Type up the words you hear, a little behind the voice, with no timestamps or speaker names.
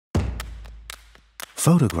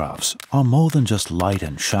Photographs are more than just light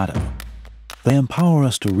and shadow. They empower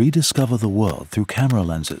us to rediscover the world through camera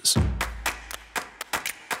lenses,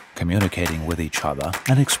 communicating with each other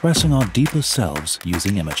and expressing our deeper selves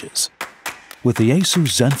using images. With the ASUS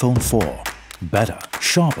ZenFone 4, better,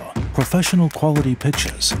 sharper, professional quality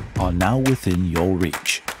pictures are now within your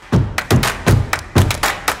reach.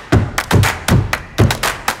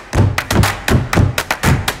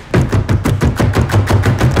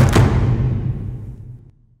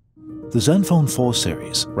 The ZenFone 4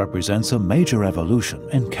 series represents a major evolution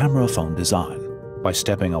in camera phone design. By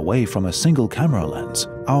stepping away from a single camera lens,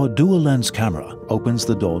 our dual-lens camera opens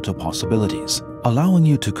the door to possibilities, allowing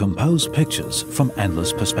you to compose pictures from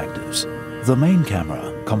endless perspectives. The main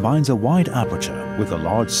camera combines a wide aperture with a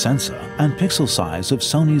large sensor and pixel size of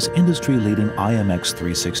Sony's industry-leading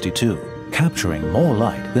IMX362, capturing more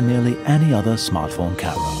light than nearly any other smartphone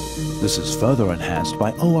camera. This is further enhanced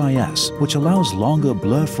by OIS, which allows longer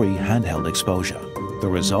blur-free handheld exposure. The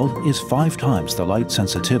result is 5 times the light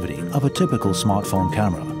sensitivity of a typical smartphone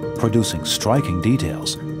camera, producing striking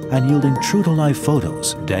details and yielding true-to-life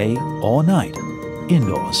photos day or night,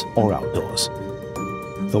 indoors or outdoors.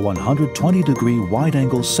 The 120-degree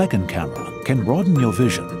wide-angle second camera can broaden your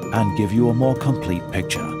vision and give you a more complete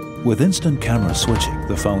picture. With instant camera switching,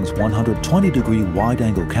 the phone's 120-degree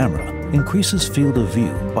wide-angle camera increases field of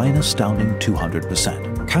view by an astounding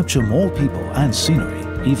 200%. Capture more people and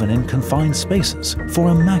scenery, even in confined spaces,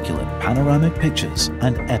 for immaculate panoramic pictures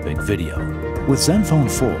and epic video. With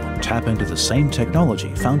ZenFone 4, tap into the same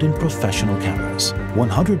technology found in professional cameras.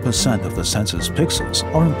 100% of the sensor's pixels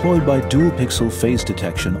are employed by dual-pixel phase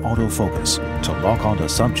detection autofocus to lock onto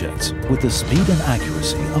subjects with the speed and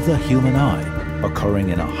accuracy of the human eye, occurring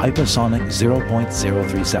in a hypersonic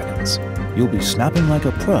 0.03 seconds. You'll be snapping like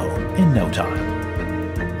a pro in no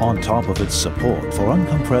time. On top of its support for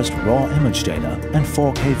uncompressed raw image data and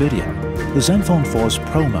 4K video, the ZenFone 4's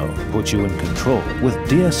Pro mode puts you in control with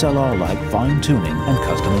DSLR-like fine-tuning and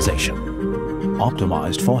customization.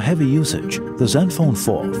 Optimized for heavy usage, the ZenFone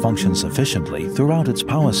 4 functions efficiently throughout its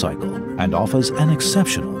power cycle and offers an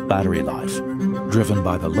exceptional battery life. Driven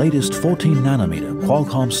by the latest 14nm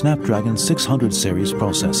Qualcomm Snapdragon 600 series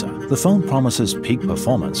processor, the phone promises peak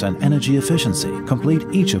performance and energy efficiency. Complete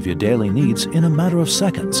each of your daily needs in a matter of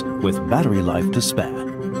seconds with battery life to spare.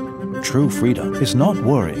 True freedom is not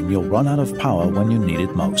worrying you'll run out of power when you need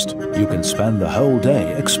it most. You can spend the whole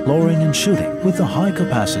day exploring and shooting with the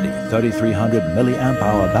high-capacity 3300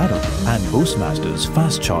 mAh battery and Boostmaster's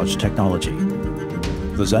fast charge technology.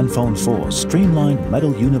 The ZenFone 4's streamlined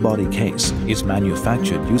metal unibody case is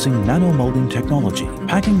manufactured using nano-molding technology,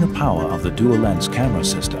 packing the power of the dual-lens camera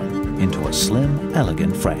system into a slim,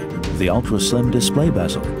 elegant frame. The ultra-slim display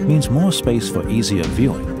bezel means more space for easier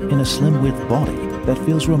viewing in a slim-width body that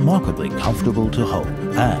feels remarkably comfortable to hold.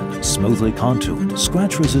 And smoothly contoured,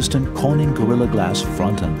 scratch-resistant Corning Gorilla Glass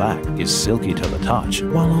front and back is silky to the touch,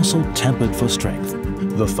 while also tempered for strength.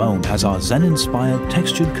 The phone has our Zen-inspired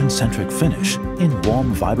textured concentric finish in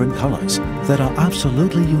warm, vibrant colors that are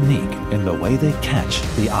absolutely unique in the way they catch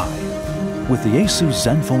the eye. With the ASUS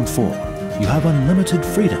ZenFone 4, you have unlimited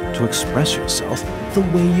freedom to express yourself the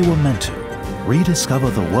way you were meant to.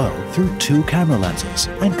 Rediscover the world through 2 camera lenses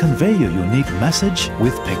and convey your unique message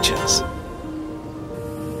with pictures.